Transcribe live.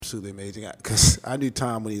absolutely amazing. Because I knew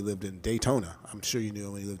Tom when he lived in Daytona. I'm sure you knew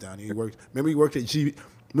him when he lived down here. He worked. Remember he worked at G.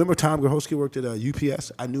 Remember Tom Groholski worked at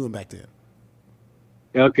UPS. I knew him back then.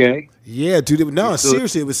 Okay. Yeah, dude. No,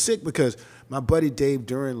 seriously, it was sick because my buddy Dave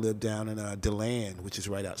Duran lived down in DeLand, which is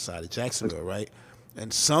right outside of Jacksonville, right?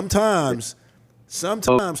 And sometimes Tom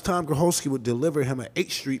Groholski would deliver him an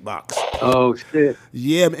 8th Street box. Oh, shit.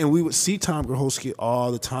 Yeah, and we would see Tom Groholski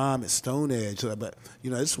all the time at Stone Edge. But,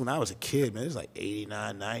 this is when I was a kid, man. It was like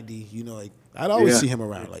 89, 90. Like, I'd always see him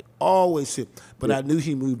around, like, always see him. But I knew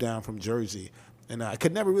he moved down from Jersey. And I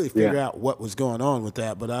could never really figure out what was going on with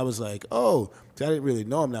that. But I was like, I didn't really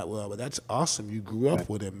know him that well. But that's awesome. You grew up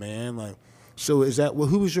with him, man. Like, so is that,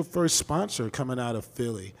 who was your first sponsor coming out of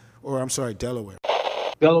Philly? Or, I'm sorry, Delaware?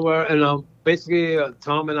 Delaware, and basically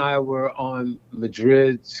Tom and I were on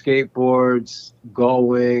Madrid skateboards,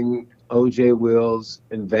 Gullwing, OJ wheels,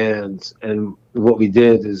 and Vans. And what we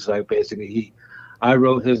did is like basically I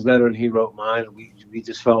wrote his letter and he wrote mine. And we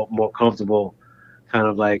just felt more comfortable, kind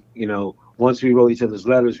of like once we wrote each other's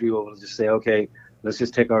letters, we were able to just say, okay, let's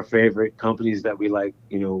just take our favorite companies that we like,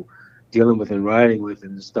 dealing with and writing with,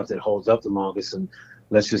 and the stuff that holds up the longest, and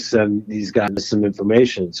let's just send these guys some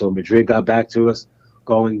information. So Madrid got back to us.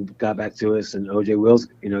 Going got back to us, and OJ Wills,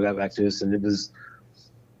 got back to us, and it was,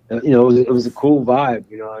 it was a cool vibe,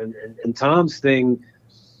 and Tom's thing,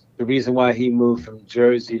 the reason why he moved from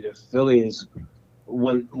Jersey to Philly is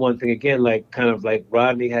one thing again, like kind of like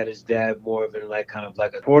Rodney had his dad more of in like kind of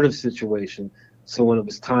like a supportive situation. So when it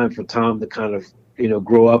was time for Tom to kind of,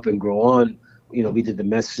 grow up and grow on, we did the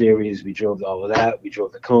Mess series, we drove all of that, we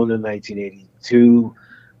drove the Kona 1982.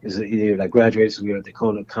 I graduated, so we were at the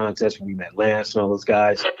Kona contest when we met Lance and all those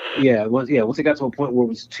guys. Once it got to a point where it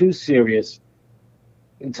was too serious,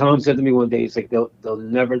 and Tom said to me one day, he's like, they'll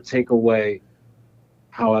never take away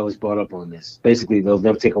how I was brought up on this. Basically, they'll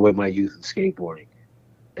never take away my youth of skateboarding.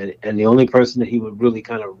 And the only person that he would really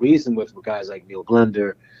kind of reason with were guys like Neil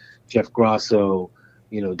Blender, Jeff Grosso,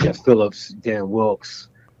 Jeff Phillips, Dan Wilkes,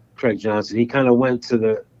 Craig Johnson. He kind of went to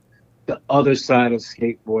the other side of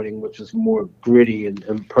skateboarding, which was more gritty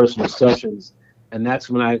and personal sessions. And that's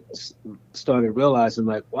when I started realizing,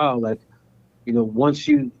 like, wow, like, once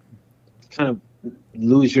you kind of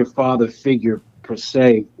lose your father figure per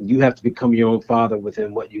se, you have to become your own father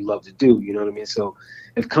within what you love to do. You know what I mean? So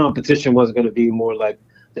if competition wasn't going to be more like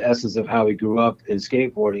the essence of how he grew up in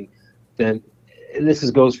skateboarding, then, and this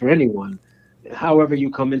goes for anyone, however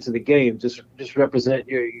you come into the game, just represent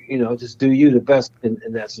your, just do you the best in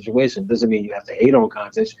that situation. Doesn't mean you have to hate on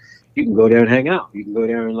contest. You can go there and hang out. You can go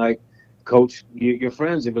there and like coach your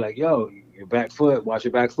friends and be like, yo, your back foot, watch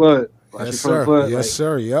your back foot, watch your front foot. Yes, like,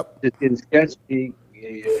 sir. Yep. It's getting sketchy.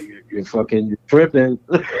 You're fucking tripping.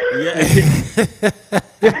 Yeah.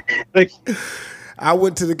 Like, I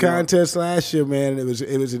went to the contest last year, man, and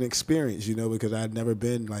it was an experience, because I'd never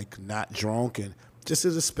been like not drunk and just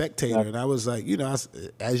as a spectator. And I was like,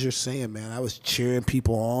 as you're saying, man, I was cheering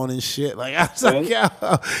people on and shit. Like, I was like, yeah,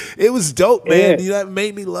 it was dope, man. It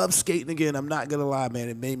made me love skating again. I'm not going to lie, man.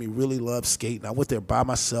 It made me really love skating. I went there by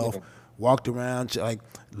myself, walked around, like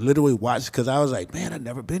literally watched, because I was like, man, I've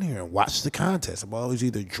never been here and watched the contest. I'm always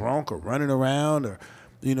either drunk or running around or,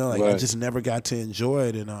 I just never got to enjoy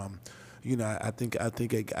it. And, I think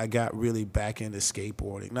I got really back into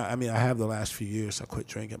skateboarding. Now, I mean, I have the last few years. I quit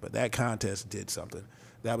drinking, but that contest did something.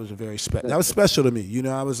 That was that was special to me.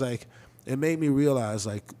 I was like, it made me realize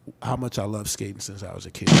like how much I love skating since I was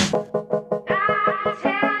a kid.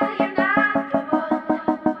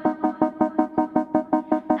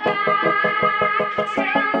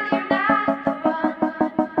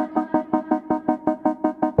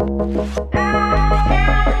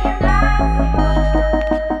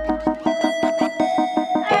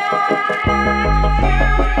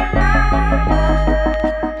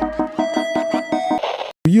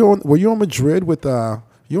 Were you on Madrid with Bill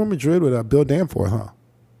Danforth, huh?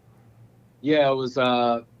 Yeah, it was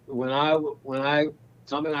when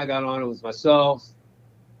Tom and I got on. It was myself,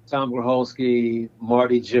 Tom Groholski,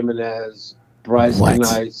 Marty Jimenez, Bryce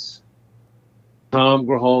Knights,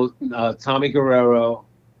 Tommy Guerrero.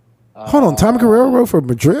 Hold on, Tommy Guerrero wrote for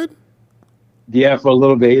Madrid? Yeah, for a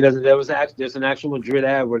little bit. He doesn't. There's an actual Madrid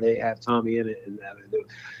ad where they have Tommy in it, and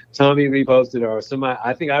Tommy reposted it, or somebody.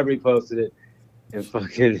 I think I reposted it. And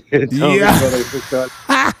fucking Tommy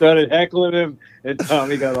started heckling him, and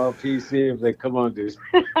Tommy got all PC and was like, "Come on, dude."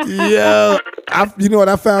 Yeah, you know what?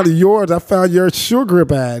 I found yours. I found your Sure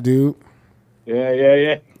Grip ad, dude.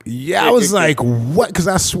 Yeah. Yeah, I was like, what? Because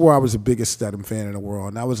I swore I was the biggest Stedham fan in the world,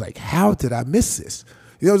 and I was like, how did I miss this?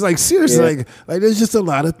 You know, it's like seriously, Yeah. like there's just a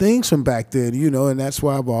lot of things from back then, you know, and that's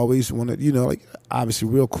why I've always wanted, you know, like obviously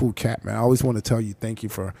real cool cat, man. I always want to tell you thank you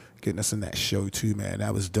for getting us in that show too, man.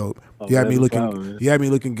 That was dope. Oh, You had me no looking, problem, you had me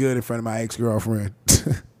looking good in front of my ex-girlfriend.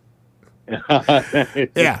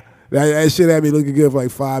 man. Yeah, that shit had me looking good for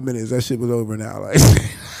like 5 minutes. That shit was over now. Like,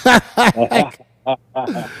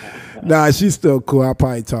 nah, she's still cool. I'll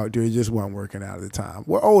probably talk to her. It just wasn't working out at the time.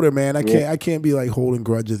 We're older, man. I can't be like holding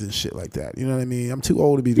grudges and shit like that. You know what I mean? I'm too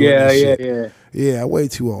old to be doing that shit. Yeah, way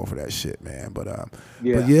too old for that shit, man. But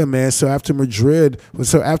yeah, man. So after Madrid,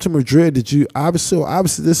 did you obviously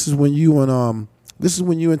this is when you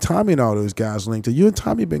and Tommy and all those guys linked. You and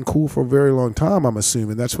Tommy been cool for a very long time. I'm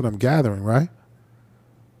assuming that's what I'm gathering, right?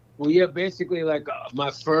 Well, yeah, basically, like my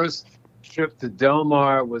first trip to Del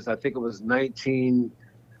Mar was, I think it was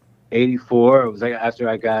 1984. It was like after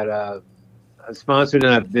I got sponsored,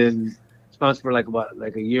 and I've been sponsored for like about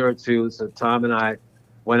like a year or two. So Tom and I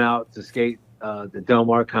went out to skate the Del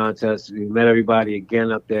Mar contest. We met everybody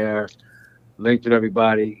again up there, linked with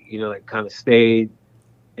everybody, you know, like kind of stayed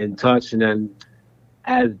in touch. And then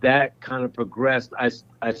as that kind of progressed, I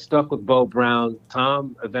stuck with Bo Brown.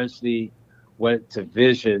 Tom eventually went to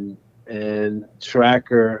Vision and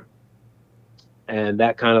Tracker, and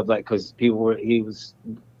that kind of like, because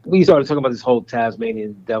we started talking about this whole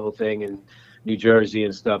Tasmanian Devil thing in New Jersey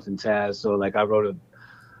and stuff in Taz. So like I wrote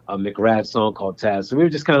a McRath song called Taz. So we were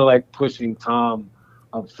just kind of like pushing Tom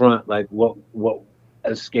up front, like what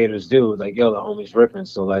as skaters do, like, yo, the homie's ripping.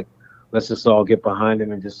 So like, let's just all get behind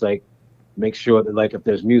him and just like make sure that like if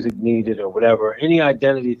there's music needed or whatever, any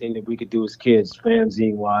identity thing that we could do as kids,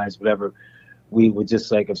 fanzine wise, whatever, we would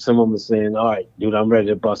just like, if someone was saying, all right, dude, I'm ready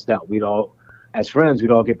to bust out, we'd all, as friends,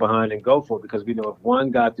 we'd all get behind and go for it, because we know if one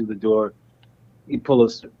got through the door, he'd pull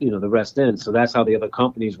us, you know, the rest in. So that's how the other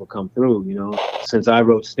companies will come through, you know. Since I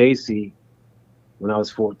wrote Stacy when I was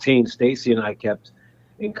 14, Stacy and I kept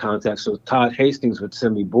in contact. So Todd Hastings would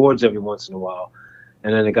send me boards every once in a while.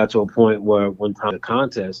 And then it got to a point where one time the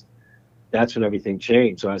contest, that's when everything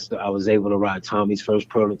changed. So I was able to ride Tommy's first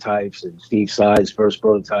prototypes and Steve Side's first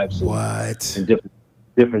prototypes. And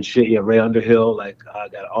different shit. Yeah, Ray Underhill. Like I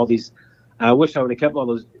got all these. I wish I would have kept all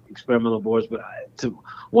those experimental boards, but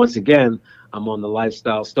once again, I'm on the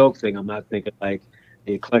lifestyle Stoke thing. I'm not thinking like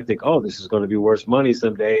the eclectic, oh, this is going to be worth money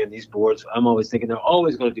someday. And these boards, I'm always thinking they're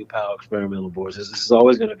always going to do power experimental boards. This is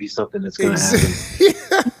always going to be something that's going to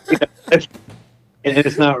happen. And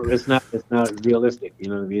it's not realistic, you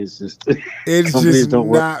know what I mean? It's just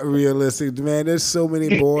not realistic, man. There's so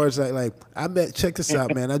many boards. Like check this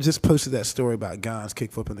out, man. I just posted that story about Gons,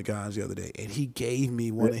 kickflipping the Gons the other day, and he gave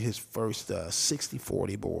me one of his first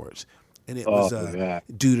 60/40 boards, and it was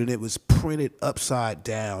dude, and it was printed upside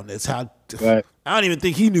down. That's how. Right. I don't even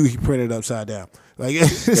think he knew he printed upside down. Like,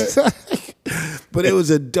 but it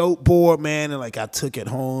was a dope board, man. And like I took it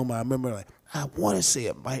home. I remember like. I want to say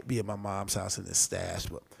it might be at my mom's house in the stash,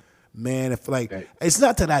 but man, if like it's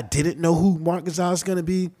not that I didn't know who Mark Gonzalez is gonna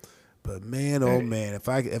be, but man, oh man, if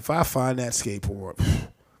I find that skateboard,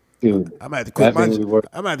 dude, I might have to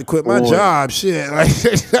quit my job. Shit, like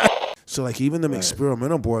so like even them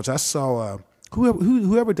experimental boards, I saw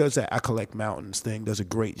whoever does that I Collect Mountains thing does a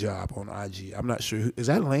great job on IG. I'm not sure is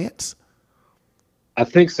that Lance? I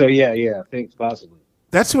think so. Yeah, I think possibly.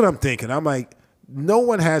 That's what I'm thinking. I'm like. No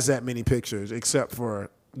one has that many pictures except for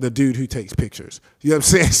the dude who takes pictures. You know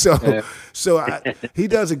what I'm saying? So he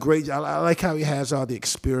does a great job. I like how he has all the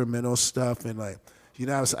experimental stuff and like, you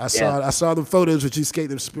know, I saw the photos with you skate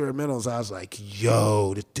the experimentals. I was like,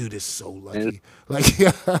 yo, this dude is so lucky. Like,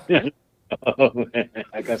 oh man,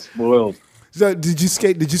 I got spoiled. So did you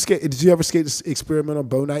ever skate the experimental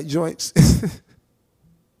Bow Night joints?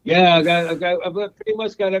 Yeah, I pretty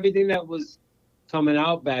much got everything that was coming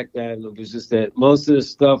out back then. It was just that most of the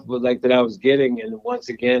stuff was like that I was getting, and once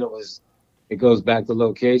again it goes back to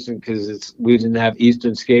location, because we didn't have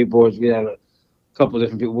Eastern skateboards. We had a couple of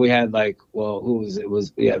different people. We had like, well, who was it?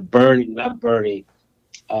 We had not Bernie,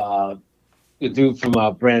 the dude from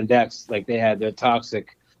Brand X. Like they had their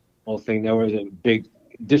Toxic whole thing. There was a big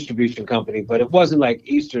distribution company, but it wasn't like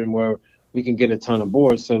Eastern where we can get a ton of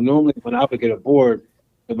boards. So normally when I would get a board,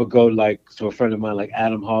 it would go like to a friend of mine, like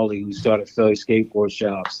Adam Hawley, who started Philly skateboard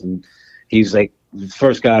shops, and he's like the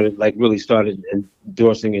first guy that like really started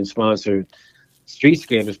endorsing and sponsored street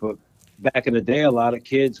skaters. But back in the day, a lot of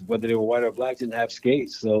kids, whether they were white or black, didn't have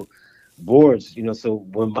skates, so boards, you know. So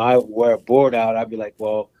when I wear a board out, I'd be like,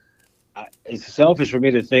 well, it's selfish for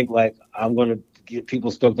me to think like I'm gonna get people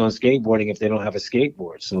stoked on skateboarding if they don't have a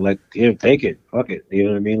skateboard. So like, here, take it, fuck it, you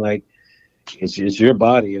know what I mean? Like, it's your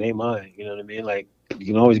body, it ain't mine, you know what I mean? Like, you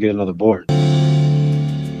can always get another board.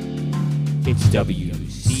 It's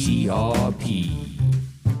WC. WCRP.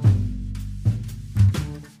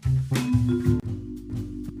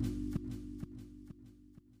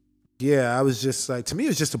 Yeah, I was just like, to me, it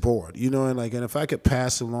was just a board, you know, and like, and if I could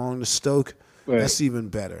pass along the Stoke, that's even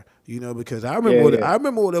better, you know, because I remember I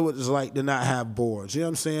remember what it was like to not have boards. You know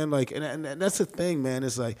what I'm saying? Like, and that's the thing, man.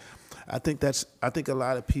 It's like, I think a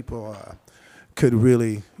lot of people could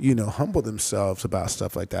really, you know, humble themselves about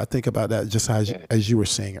stuff like that. I think about that just as you were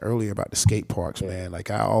saying earlier about the skate parks, man. Like,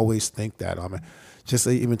 I always think that. I mean, just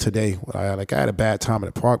even today, I had a bad time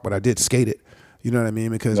at the park, but I did skate it. You know what I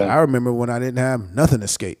mean? Because I remember when I didn't have nothing to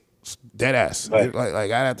skate. Dead ass. Like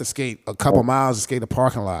I'd have to skate a couple miles to skate the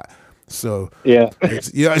parking lot. So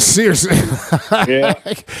it's, seriously.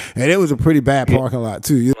 And it was a pretty bad parking lot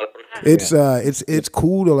too. You know? It's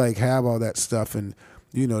cool to like have all that stuff and,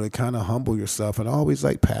 you know, to kind of humble yourself, and I always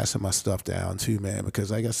like passing my stuff down too, man,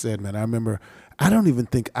 because like I said, man, I remember I don't even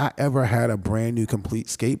think I ever had a brand new complete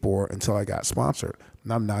skateboard until I got sponsored.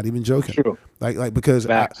 And I'm not even joking. True. Like because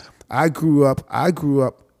I grew up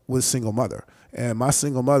with a single mother. And my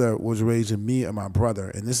single mother was raising me and my brother,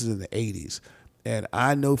 and this is in the 80s. And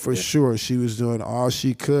I know for sure she was doing all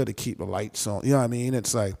she could to keep the lights on. You know what I mean?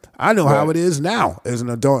 It's like, I know how it is now as an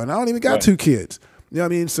adult, and I don't even got two kids. You know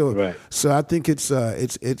what I mean? So I think it's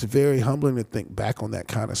very humbling to think back on that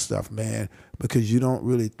kind of stuff, man, because you don't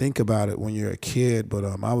really think about it when you're a kid. But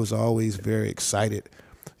I was always very excited,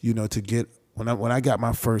 you know, to get when I got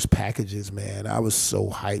my first packages, man, I was so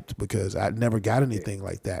hyped because I'd never got anything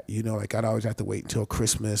like that. You know, like I'd always have to wait until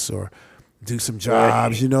Christmas or do some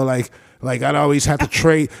jobs, you know, like I'd always have to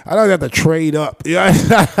trade. I'd always have to trade up. You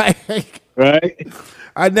know? Right.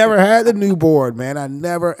 I never had the new board, man. I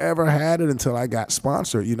never, ever had it until I got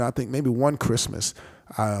sponsored. You know, I think maybe one Christmas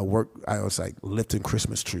I was like lifting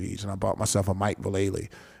Christmas trees, and I bought myself a Mike Vallely.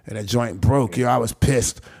 And that joint broke, yo. I was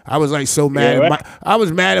pissed. I was like so mad. I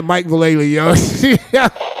was mad at Mike Vallely, yo.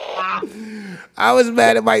 I was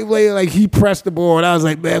mad at Mike Vallely. Like, he pressed the board. I was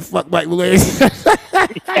like, man, fuck Mike Vallely.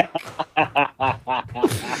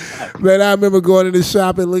 Man, I remember going to the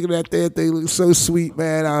shop and looking at that thing. Looked so sweet,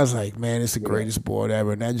 man. I was like, man, it's the greatest board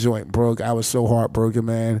ever. And that joint broke. I was so heartbroken,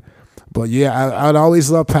 man. But yeah, I'd always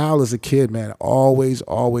loved Powell as a kid, man. Always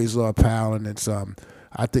loved Powell, and it's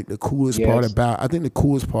I think the coolest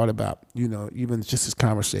part about, you know, even just this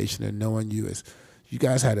conversation and knowing you is you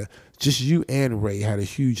guys you and Ray had a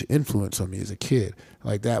huge influence on me as a kid.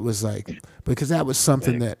 Like, that was like, because that was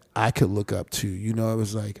something that I could look up to. You know, it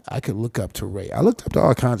was like I could look up to Ray. I looked up to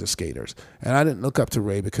all kinds of skaters, and I didn't look up to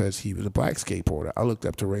Ray because he was a black skateboarder. I looked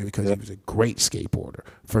up to Ray because he was a great skateboarder,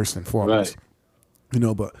 first and foremost. You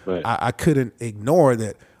know, but I couldn't ignore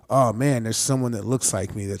that, oh man, there's someone that looks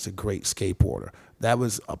like me that's a great skateboarder. That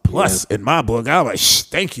was a plus in my book. I was like,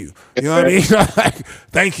 thank you. You know what I mean? Like,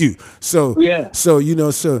 thank you. So, you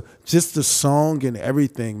know, so just the song and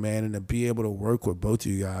everything, man, and to be able to work with both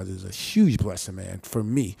of you guys is a huge blessing, man, for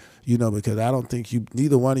me, you know, because I don't think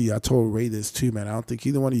neither one of you, I told Ray this too, man, I don't think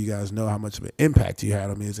either one of you guys know how much of an impact you had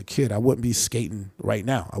on me as a kid. I wouldn't be skating right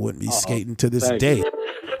now. I wouldn't be skating to this day.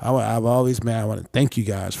 I've always, man, I want to thank you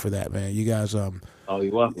guys for that, man. You guys, you're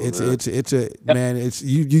welcome. It's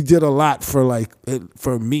you did a lot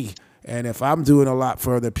for me, and if I'm doing a lot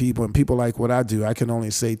for other people and people like what I do, I can only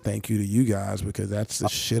say thank you to you guys, because that's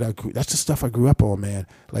the that's the stuff I grew up on, man.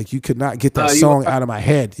 Like, you could not get that song out of my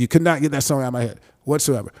head. You could not get that song out of my head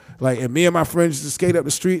whatsoever. Like, and me and my friends used to skate up the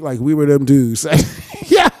street like we were them dudes.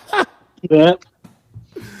 Yeah.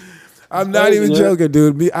 I'm not even joking,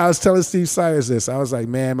 dude. I was telling Steve Sayers this. I was like,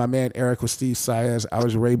 man, my man Eric was Steve Sayers. I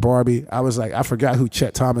was Ray Barbie. I was like, I forgot who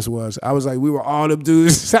Chet Thomas was. I was like, we were all them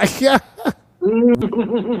dudes. Like, yeah,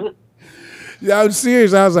 I'm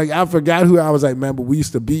serious. I was like, I forgot who. I was like, man, but we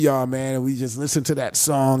used to be y'all, man, and we just listened to that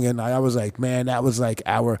song, and I was like, man, that was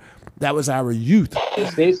our youth.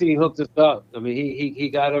 Stacy hooked us up. I mean, he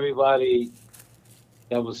got everybody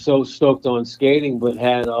that was so stoked on skating, but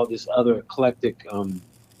had all this other eclectic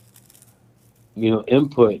you know,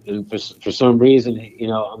 input, and for some reason, you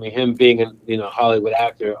know, I mean, him being a Hollywood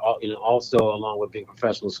actor, you know, also along with being a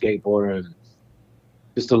professional skateboarder and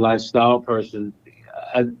just a lifestyle person,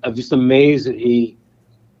 I'm just amazed that he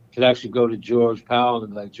could actually go to George Powell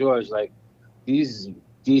and be like, George, like, these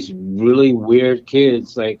really weird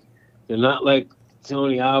kids, like, they're not like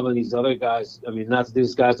Tony Alva and these other guys. I mean, not that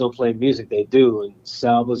these guys don't play music, they do, and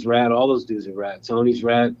Salva's rad, all those dudes are rad, Tony's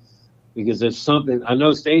rad. Because there's something, I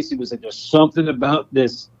know Stacy was like, there's something about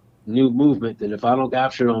this new movement that if I don't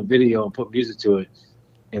capture it on video and put music to it,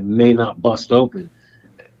 it may not bust open.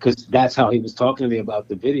 Because that's how he was talking to me about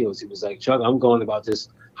the videos. He was like, Chuck, I'm going about this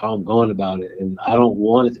how I'm going about it. And I don't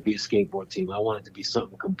want it to be a skateboard team. I want it to be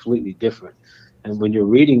something completely different. And when you're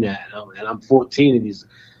reading that, and I'm 14, and this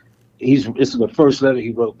is the first letter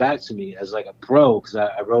he wrote back to me as like a pro, because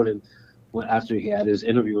I wrote him after he had his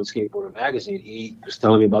interview with Skateboarder Magazine. He was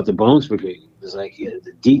telling me about the Bones Brigade. It was like he had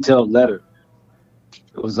the detailed letter.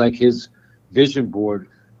 It was like his vision board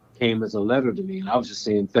came as a letter to me, and I was just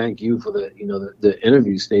saying thank you for the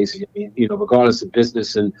interview, Stacey. I mean, regardless of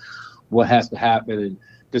business and what has to happen and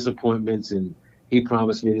disappointments, and he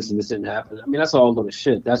promised me this and this didn't happen. I mean, that's all little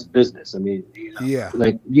shit. That's business. I mean, Yeah.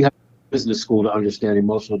 like you have business school to understand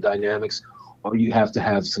emotional dynamics, or you have to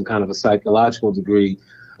have some kind of a psychology degree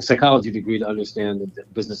to understand the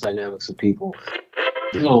business dynamics of people.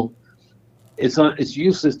 It's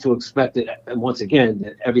useless to expect it, and once again,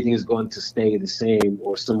 that everything is going to stay the same,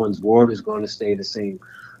 or someone's word is going to stay the same,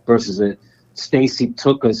 versus that Stacey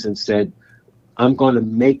took us and said, I'm going to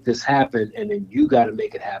make this happen, and then you got to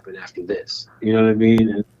make it happen after this. You know what I mean?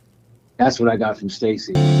 And that's what I got from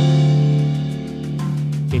Stacey.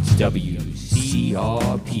 It's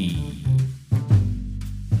WCRP.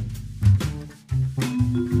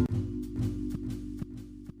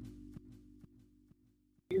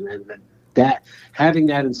 And that having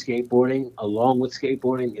that in skateboarding, along with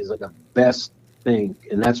skateboarding, is like the best thing.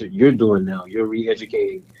 And that's what you're doing now. You're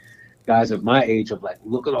re-educating guys of my age of like,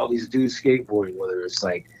 look at all these dudes skateboarding, whether it's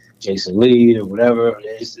like Jason Lee or whatever.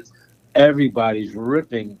 Everybody's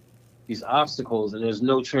ripping these obstacles, and there's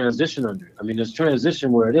no transition under it. I mean, there's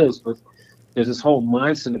transition where it is, but there's this whole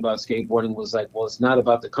mindset about skateboarding was like, well, it's not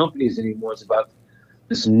about the companies anymore. It's about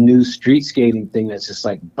this new street skating thing that's just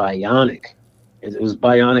like bionic. It was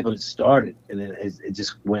bionic when it started, and it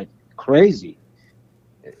just went crazy.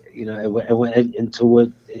 It went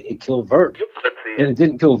into it killed Vert. And it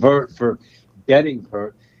didn't kill Vert for getting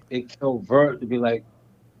Vert. It killed Vert to be like,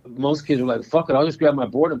 most kids were like, fuck it, I'll just grab my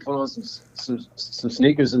board and put on some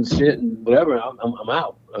sneakers and shit and whatever. I'm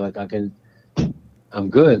out. Like I'm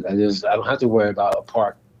good. I don't have to worry about a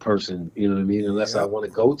park person, you know what I mean, unless I want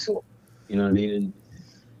to go to them. You know what I mean? And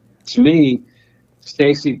to me,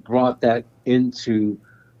 Stacey brought that into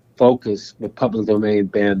focus with Public Domain,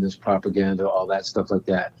 banned this propaganda, all that stuff like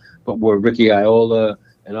that. But where Ricky Iola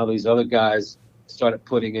and all these other guys started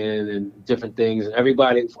putting in and different things, and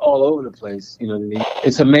everybody all over the place, you know what I mean?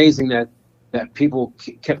 It's amazing that people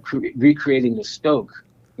kept recreating the Stoke,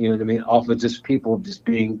 you know what I mean, off of just people just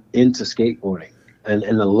being into skateboarding and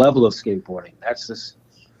the level of skateboarding. It's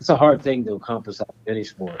a hard thing to accomplish out of any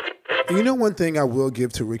sport. You know, one thing I will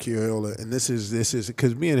give to Ricky Iola, and this is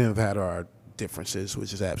because me and him have had our differences,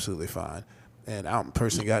 which is absolutely fine. And I don't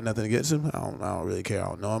personally got nothing against him. I don't really care. I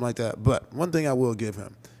don't know him like that. But one thing I will give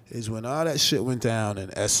him is when all that shit went down in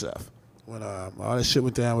SF, when all that shit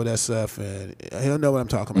went down with SF, and he'll know what I'm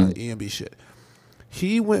talking about, EMB shit.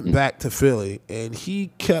 He went back to Philly and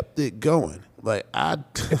he kept it going. Like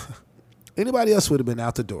anybody else would have been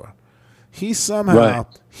out the door. He somehow,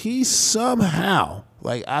 you just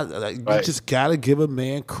gotta give a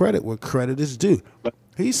man credit where credit is due.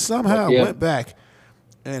 He somehow went back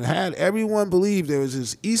and had everyone believe there was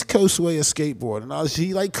this East Coast way of skateboarding. And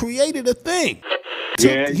he like created a thing.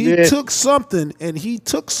 He took something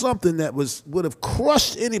that would have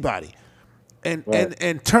crushed anybody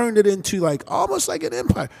and turned it into like almost like an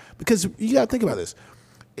empire. Because you gotta think about this.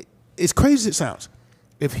 It's crazy as it sounds.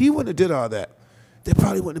 If he wouldn't have did all that, there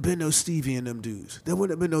probably wouldn't have been no Stevie and them dudes. There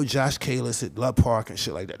wouldn't have been no Josh Kalis at Love Park and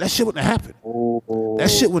shit like that. That shit wouldn't have happened.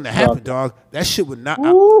 That shit wouldn't have happened, dog. That shit would not.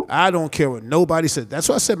 I don't care what nobody said. That's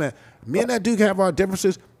what I said, man. Me and that dude have our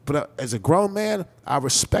differences, but as a grown man, I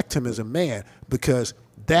respect him as a man because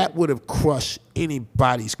that would have crushed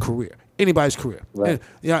anybody's career. Right.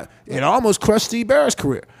 And, it almost crushed Steve Barrett's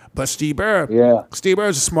career. But Steve Barrett is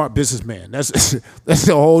a smart businessman. That's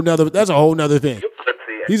a whole nother thing.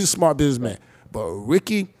 He's a smart businessman. But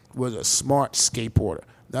Ricky was a smart skateboarder.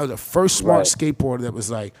 That was the first smart skateboarder that was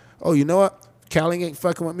like, oh, you know what? Cali ain't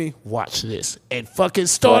fucking with me. Watch this. And fucking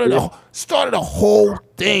started a whole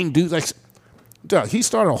thing, dude. Like, dog, he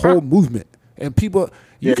started a whole movement. And people,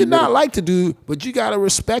 you can not like the dude, but you got to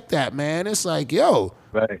respect that, man. It's like, yo,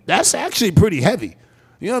 that's actually pretty heavy.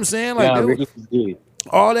 You know what I'm saying? Like,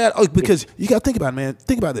 all that, because you got to think about it, man.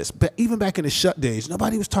 Think about this. But even back in the shut days,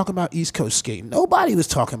 nobody was talking about East Coast skating. Nobody was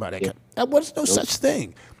talking about that. That was no such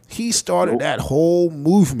thing. He started that whole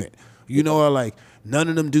movement. You know, like none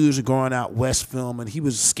of them dudes are going out west filming. He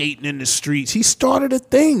was skating in the streets. He started a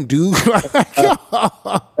thing, dude.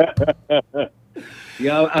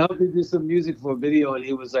 Yeah, I hope he did some music for a video, and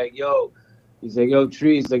he was like, he's like, yo,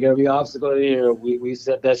 Trees, like every obstacle in here, we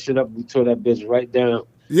set that shit up, we tore that bitch right down.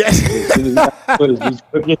 Yes.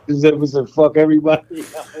 It was a fuck everybody.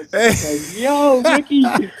 I was like, yo, Ricky,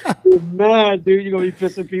 you're mad, dude. You're gonna be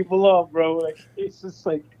pissing people off, bro. Like it's just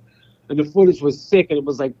like, and the footage was sick, and it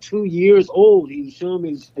was like 2 years old. He was showing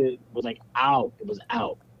me this shit. It was like out. It was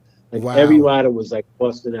out. Like Wow. every rider was like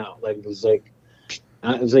busting out. Like it was like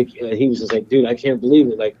he was just like, dude, I can't believe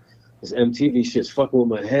it. Like this MTV shit's fucking with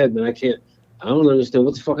my head, man. I don't understand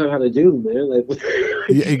what the fuck I got to do, man. Like,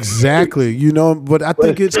 yeah, exactly. You know, but I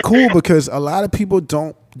think it's cool because a lot of people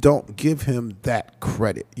don't give him that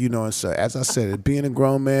credit. You know, and so as I said, being a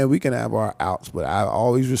grown man, we can have our outs, but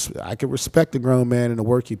I can respect the grown man and the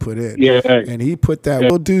work he put in. Yeah, and he put that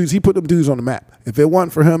little dudes. He put them dudes on the map. If it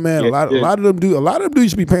wasn't for him, man, a lot of them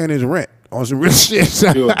dudes be paying his rent on some real shit.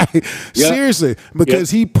 Seriously,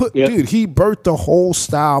 because he birthed the whole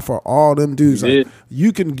style for all them dudes. Like,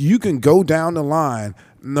 you can go down the line,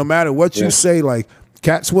 no matter what you say. Like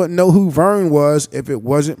cats wouldn't know who Vern was if it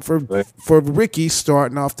wasn't for Ricky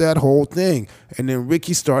starting off that whole thing. And then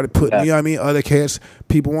Ricky started putting, you know what I mean, other cats,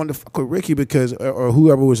 people wanted to fuck with Ricky because, or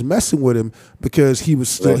whoever was messing with him because he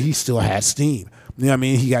still had steam. You know what I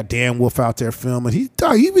mean? He got Dan Wolf out there filming. He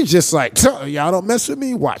was just like, y'all don't mess with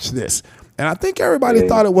me, watch this. And I think everybody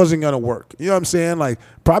thought it wasn't gonna work. You know what I'm saying? Like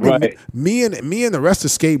probably me and the rest of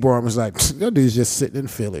skateboarding was like, that dude's just sitting in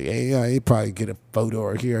Philly. Hey, he probably get a photo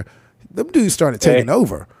or here. Them dudes started taking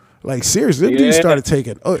over. Like seriously, them dudes started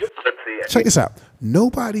taking. Oh, check this out.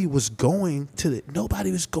 Nobody was going to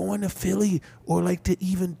Philly or like to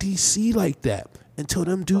even DC like that until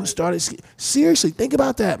them dudes started. Seriously, think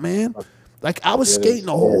about that, man. Like I was skating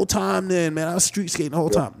the whole time then, man. I was street skating the whole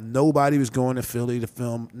time. Nobody was going to Philly to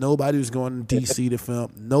film. Nobody was going to DC to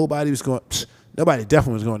film. Nobody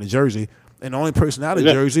definitely was going to Jersey. And the only person out of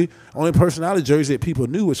Jersey that people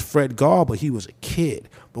knew was Fred Gall, but he was a kid.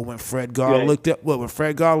 But when Fred Gall linked up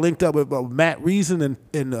with Matt Reason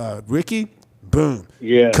and Ricky, boom,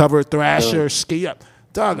 cover Thrasher, ski up.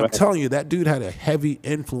 Dog, I'm telling you, that dude had a heavy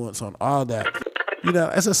influence on all that. You know,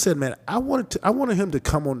 as I said, man, I wanted him to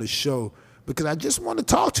come on the show because I just wanted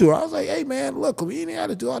to talk to her. I was like, hey, man, look, we ain't got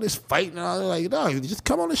to do all this fighting. And I was like, no, just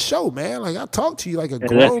come on the show, man. Like, I'll talk to you like a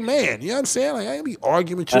grown man. You know what I'm saying? Like, I ain't be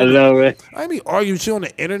arguing with you. I know, man. I ain't be arguing with you on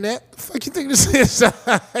the internet. The fuck you think this is?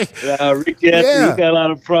 Ricky got a lot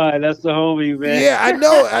of pride. That's the homie, man. Yeah, I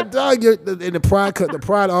know. And the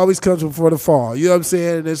pride always comes before the fall. You know what I'm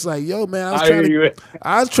saying? And it's like, yo, man,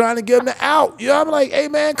 I was trying to get him to out. You know, I'm like, hey,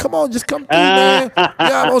 man, come on, just come through, man. Yeah,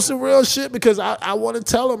 I'm on some real shit because I want to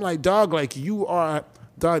tell him, like, dog, like, you are,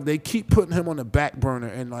 dog, they keep putting him on the back burner.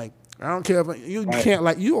 And, like, I don't care if you can't,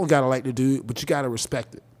 like, you don't got to like the dude, but you got to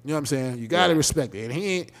respect it. You know what I'm saying? You got to respect it.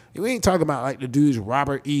 And we ain't talking about, like, the dude's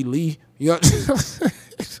Robert E. Lee. You know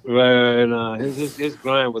Right. His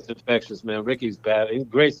grind was infectious, man. Ricky's bad. He's a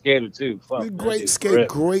great skater too. Fuck, great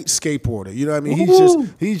skateboarder. You know what I mean?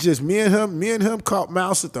 He's just me and him caught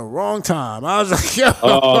mouse at the wrong time. I was like, yo.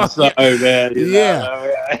 Oh, I'm sorry, man. You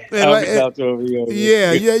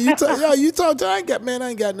talk to I ain't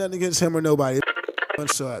got nothing against him or nobody.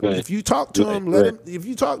 So if you talk to him, if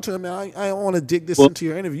you talk to him, man, I don't want to dig this into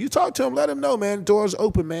your interview. You talk to him, let him know, man. The door's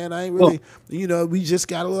open, man. I ain't really, we just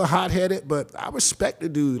got a little hot-headed, but I respect the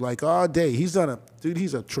dude like all day. He's a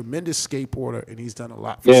tremendous skateboarder, and he's done a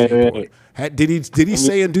lot for skateboarding. Did he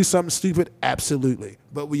say and do something stupid? Absolutely.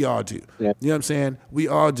 But we all do. Yeah. You know what I'm saying? We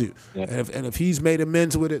all do. Yeah. And if he's made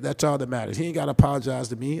amends with it, that's all that matters. He ain't got to apologize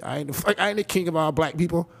to me. I ain't the king of all black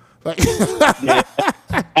people. Like,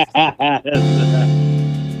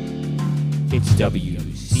 it's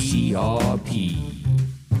WCRP.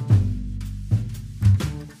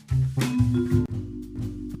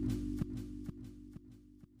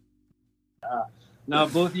 Now,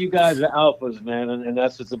 both of you guys are alphas, man, and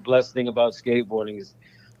that's what's the blessed thing about skateboarding is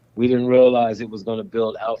we didn't realize it was going to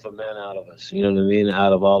build alpha men out of us. You know what I mean?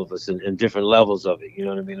 Out of all of us, and different levels of it. You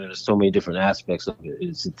know what I mean? And there's so many different aspects of it.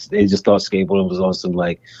 They just thought skateboarding was on some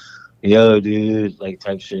like, yo, dude, like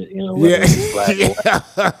type shit. You know?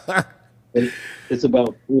 It's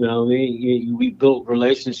about, you know what I mean? We built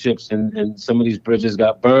relationships, and some of these bridges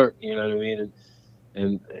got burnt. You know what I mean?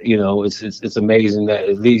 And you know, it's amazing that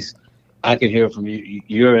at least I can hear from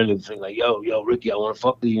your end of the thing, like, yo, Ricky, I want to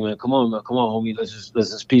fuck with you, man. Come on, homie. Let's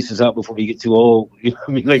just piece this out before we get too old. You know what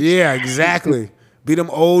I mean? Like, yeah, exactly. Be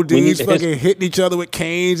them old dudes fucking hitting each other with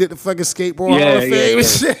canes at the fucking skateboard hall of fame and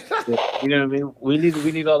shit. You know what I mean? We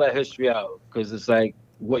need all that history out because it's like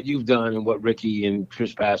what you've done and what Ricky and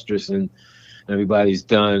Chris Pastris and everybody's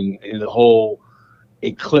done in the whole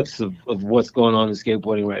eclipse of what's going on in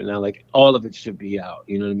skateboarding right now. Like all of it should be out.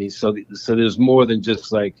 You know what I mean? So there's more than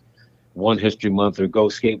just like one History Month or Go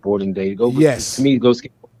Skateboarding Day. To me, Go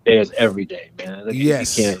Skateboarding there's every day, man. Like,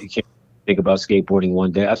 Yes. you can't think about skateboarding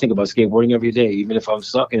one day. I think about skateboarding every day. Even if I'm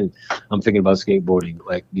sucking, I'm thinking about skateboarding.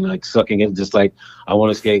 Like, you know, like sucking it, just like I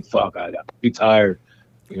want to skate. Fuck, I'm too tired.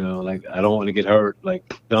 You know, like I don't want to get hurt.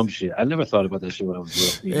 Like dumb shit. I never thought about that shit when I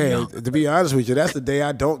was Hey, young. to be honest with you, that's the day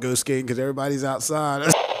I don't go skating because everybody's outside.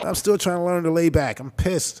 I'm still trying to learn to lay back. I'm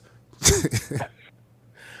pissed.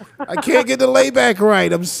 I can't get the layback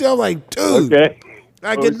right. I'm still like, dude, Okay.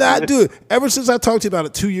 I Oh, cannot shit. do it. Ever since I talked to you about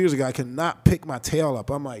it 2 years ago, I cannot pick my tail up.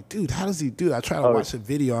 I'm like, dude, how does he do it? I try to Oh, watch a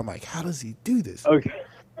video. I'm like, how does he do this? okay.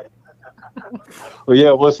 Well,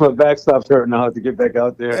 yeah. Once my back stops hurting, I'll have to get back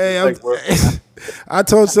out there. Hey, Like work. I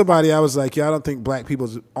told somebody, I was like, yeah, I don't think black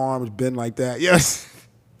people's arms bend like that. Yes.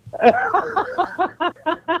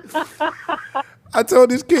 I told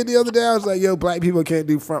this kid the other day, I was like, yo, black people can't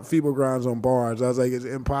do front feeble grinds on bars. I was like, it's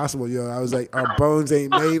impossible, yo. I was like, our bones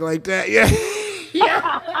ain't made like that. Yeah.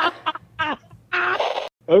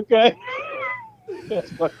 Okay.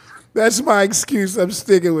 That's fine. That's my excuse. I'm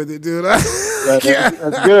sticking with it, dude. That's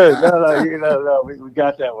good. No, we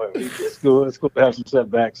got that one. It's cool. It's cool to have some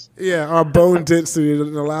setbacks. Yeah, our bone density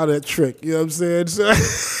doesn't allow that trick. You know what I'm saying? So,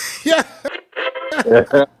 yeah.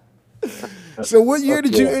 So what year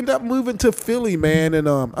did you end up moving to Philly, man? And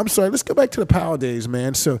I'm sorry, let's go back to the Power days,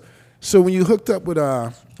 man. So when you hooked up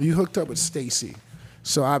with Stacy,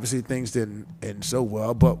 so obviously things didn't end so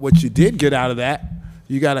well, but what you did get out of that,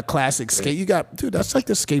 you got a classic skate. You got, dude, that's like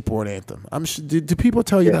the skateboard anthem. I'm sure, do people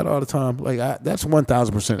tell you that all the time? Like that's 1,000%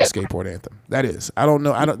 a skateboard anthem. That is. I don't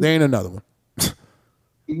know. There ain't another one.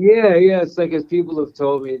 Yeah. It's like as people have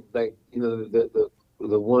told me, like you know,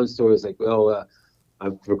 the one story is like, oh, I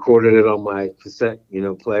recorded it on my cassette, you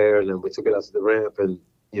know, player, and then we took it out to the ramp, and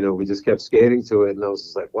you know, we just kept skating to it, and I was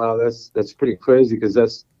just like, wow, that's pretty crazy because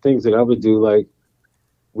that's things that I would do. Like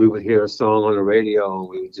we would hear a song on the radio, and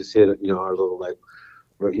we would just hit, you know, our little like,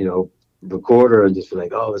 you know, recorder, and just be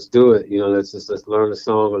like, oh, let's do it, you know, let's learn a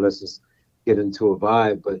song, or let's just get into a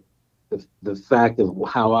vibe. But the fact of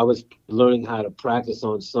how I was learning how to practice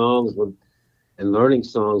on songs and learning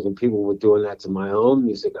songs when people were doing that to my own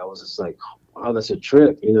music, I was just like, wow, that's a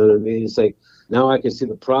trip. You know what I mean? It's like now I can see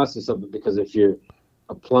the process of it, because if you're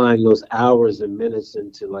applying those hours and minutes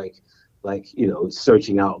into like you know,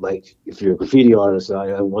 searching out, like if you're a graffiti artist,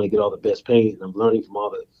 I want to get all the best paint, and I'm learning from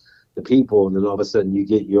all the people, and then all of a sudden you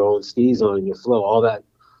get your own steez on and your flow, all that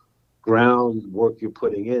groundwork you're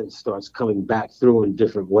putting in starts coming back through in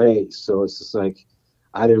different ways. So it's just like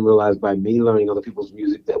I didn't realize by me learning other people's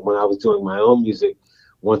music that when I was doing my own music,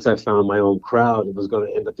 once I found my own crowd, it was going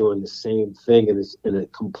to end up doing the same thing in a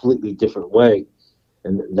completely different way.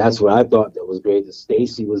 And that's what I thought that was great, that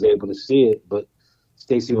Stacy was able to see it, but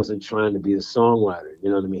Stacy wasn't trying to be the songwriter. You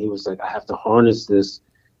know what I mean? He was like, I have to harness this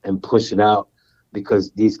and push it out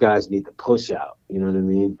because these guys need to push out. You know what I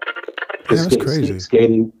mean? Yeah, that's crazy.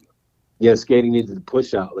 Skating needed to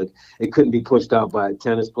push out. Like it couldn't be pushed out by a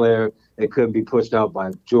tennis player. It couldn't be pushed out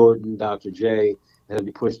by Jordan, Dr. J. It had to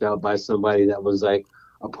be pushed out by somebody that was like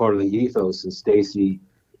a part of the ethos. And Stacy,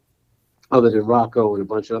 other than Rocco and a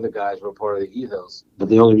bunch of other guys, were a part of the ethos. But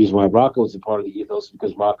the only reason why Rocco was a part of the ethos is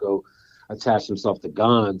because Rocco attached himself to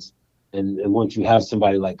Gonz. And once you have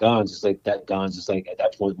somebody like Gonz, it's like that Gonz is like at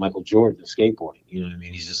that point Michael Jordan of skateboarding. You know what I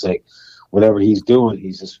mean? He's just like whatever he's doing,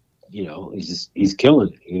 he's just, you know, he's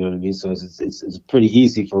killing it. You know what I mean? So it's pretty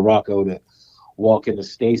easy for Rocco to walk into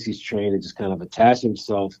Stacy's train and just kind of attach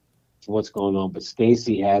himself to what's going on. But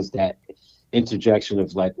Stacy has that interjection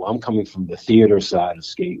of like, well, I'm coming from the theater side of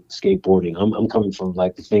skateboarding. I'm coming from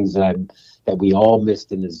like the things that we all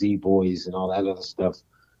missed in the Z Boys and all that other stuff.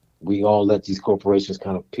 We all let these corporations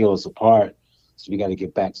kind of peel us apart. So we got to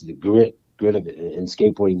get back to the grit of it, and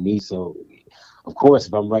skateboarding needs. So of course,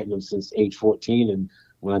 if I'm writing them since age 14, and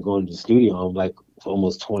when I go into the studio, I'm like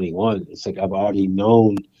almost 21. It's like I've already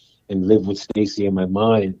known and lived with Stacy in my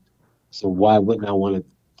mind. So why wouldn't I want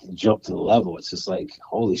to jump to the level? It's just like,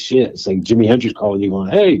 holy shit. It's like Jimi Hendrix calling you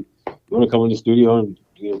going, hey, you want to come in the studio and,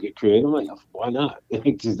 you know, get creative? I'm like, why not?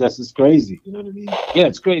 Because that's just crazy. You know what I mean? Yeah,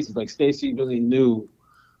 it's crazy. Like Stacy really knew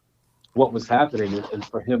what was happening, and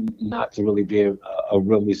for him not to really be a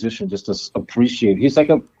real musician, just to appreciate it. He's like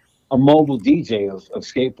a mobile DJ of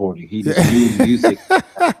skateboarding. He just knew music.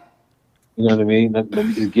 You know what I mean? Let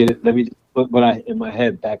me just get it. Let me just put what I in my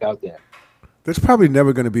head back out there. There's probably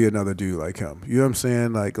never going to be another dude like him. You know what I'm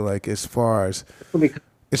saying? Like as far as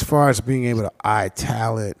being able to eye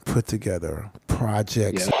talent, put together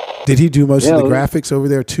projects. Yeah. Did he do most of the graphics over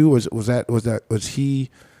there too? Was he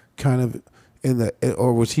kind of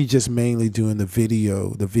or was he just mainly doing the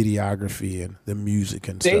videography and the music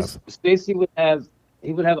and stuff? Stacy would have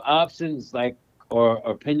options like or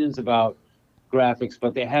opinions about graphics,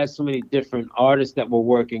 but they had so many different artists that were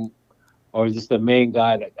working, or just the main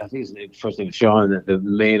guy that I think his first name was Sean, the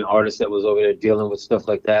main artist that was over there dealing with stuff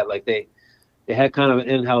like that. Like they had kind of an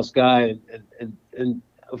in-house guy, and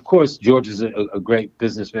of course George is a great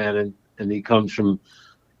businessman, and he comes from,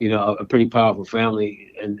 you know, a pretty powerful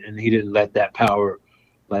family, and he didn't let that power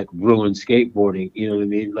like ruin skateboarding. You know what I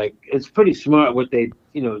mean? Like it's pretty smart what they,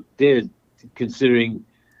 you know, did, considering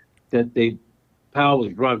that Powell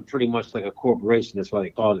was run pretty much like a corporation. That's why they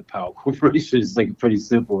called it Powell Corporation. It's like pretty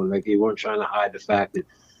simple. Like they weren't trying to hide the fact that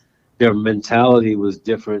their mentality was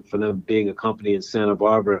different for them being a company in Santa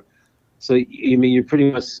Barbara. So I mean,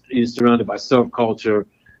 you're surrounded by surf culture.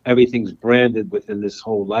 Everything's branded within this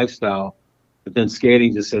whole lifestyle. But then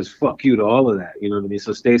skating just says "fuck you" to all of that. You know what I mean?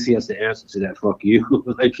 So Stacy has to answer to that "fuck you."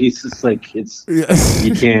 Like he's just like you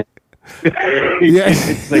can't. Yeah.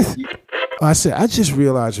 It's like. I just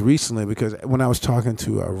realized recently, because when I was talking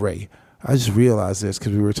to Ray, I just realized this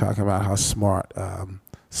because we were talking about how smart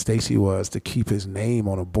Stacy was to keep his name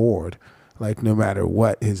on a board. Like no matter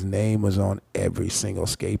what, his name was on every single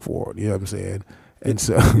skateboard. You know what I'm saying? And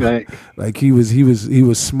so, right. like he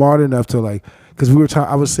was smart enough to, like, because we were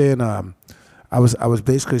talking. I was saying, I was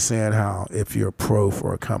basically saying how if you're a pro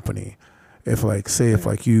for a company, if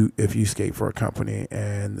you skate for a company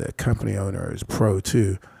and the company owner is pro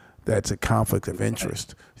too, that's a conflict of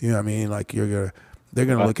interest. You know what I mean? Like they're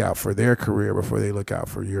gonna look out for their career before they look out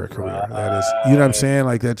for your career. That is, you know what I'm saying?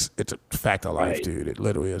 Like it's a fact of life, dude. It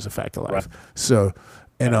literally is a fact of life. So,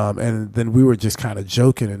 and then we were just kind of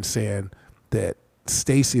joking and saying that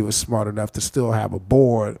Stacy was smart enough to still have a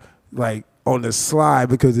board like on the slide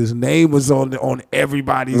because his name was on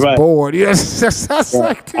everybody's board. Yes, that's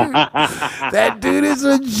like, dude, that dude is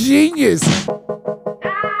a genius.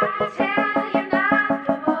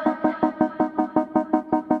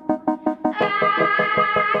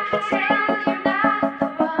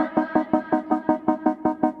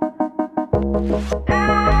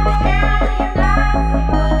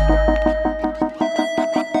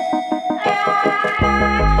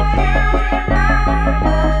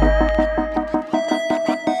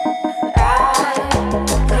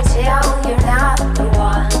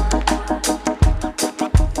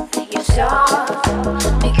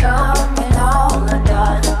 Becoming all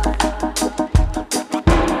undone.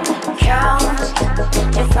 Count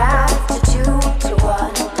to 5.